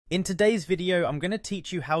In today's video, I'm going to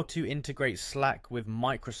teach you how to integrate Slack with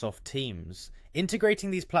Microsoft Teams.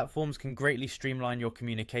 Integrating these platforms can greatly streamline your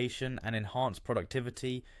communication and enhance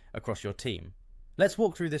productivity across your team. Let's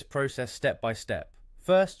walk through this process step by step.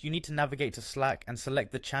 First, you need to navigate to Slack and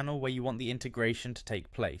select the channel where you want the integration to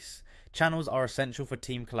take place. Channels are essential for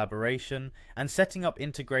team collaboration, and setting up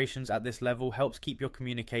integrations at this level helps keep your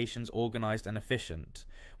communications organized and efficient.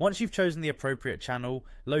 Once you've chosen the appropriate channel,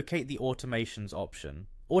 locate the Automations option.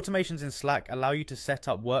 Automations in Slack allow you to set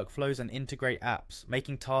up workflows and integrate apps,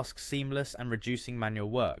 making tasks seamless and reducing manual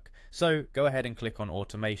work. So go ahead and click on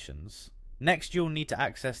Automations. Next, you'll need to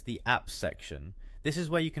access the Apps section. This is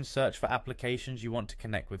where you can search for applications you want to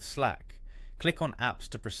connect with Slack. Click on Apps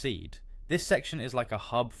to proceed. This section is like a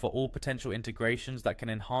hub for all potential integrations that can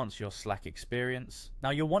enhance your Slack experience.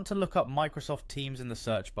 Now you'll want to look up Microsoft Teams in the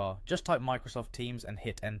search bar. Just type Microsoft Teams and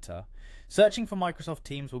hit enter. Searching for Microsoft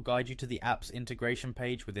Teams will guide you to the app's integration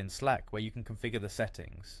page within Slack where you can configure the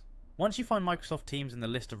settings. Once you find Microsoft Teams in the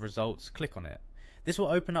list of results, click on it. This will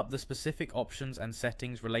open up the specific options and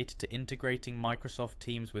settings related to integrating Microsoft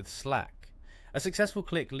Teams with Slack. A successful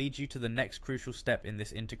click leads you to the next crucial step in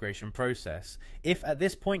this integration process. If at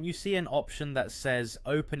this point you see an option that says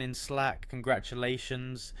Open in Slack,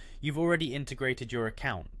 congratulations, you've already integrated your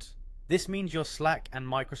account. This means your Slack and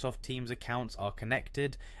Microsoft Teams accounts are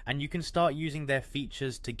connected and you can start using their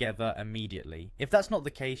features together immediately. If that's not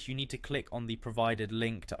the case, you need to click on the provided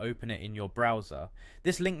link to open it in your browser.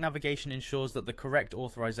 This link navigation ensures that the correct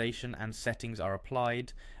authorization and settings are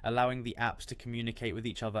applied, allowing the apps to communicate with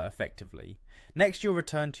each other effectively. Next, you'll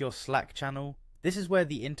return to your Slack channel. This is where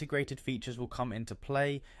the integrated features will come into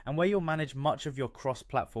play and where you'll manage much of your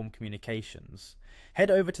cross-platform communications. Head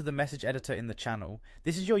over to the message editor in the channel.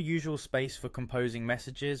 This is your usual space for composing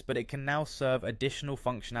messages, but it can now serve additional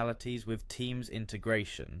functionalities with Teams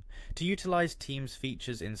integration. To utilize Teams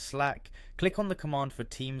features in Slack, click on the command for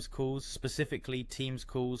Teams calls, specifically Teams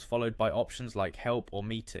calls followed by options like help or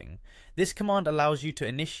meeting. This command allows you to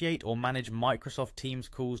initiate or manage Microsoft Teams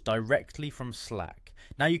calls directly from Slack.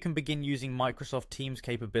 Now you can begin using Microsoft Teams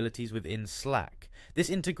capabilities within Slack. This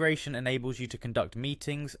integration enables you to conduct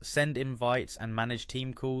meetings, send invites, and manage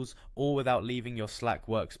team calls, all without leaving your Slack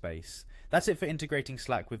workspace. That's it for integrating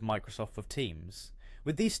Slack with Microsoft Teams.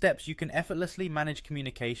 With these steps, you can effortlessly manage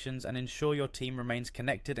communications and ensure your team remains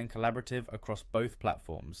connected and collaborative across both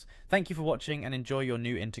platforms. Thank you for watching and enjoy your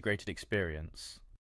new integrated experience.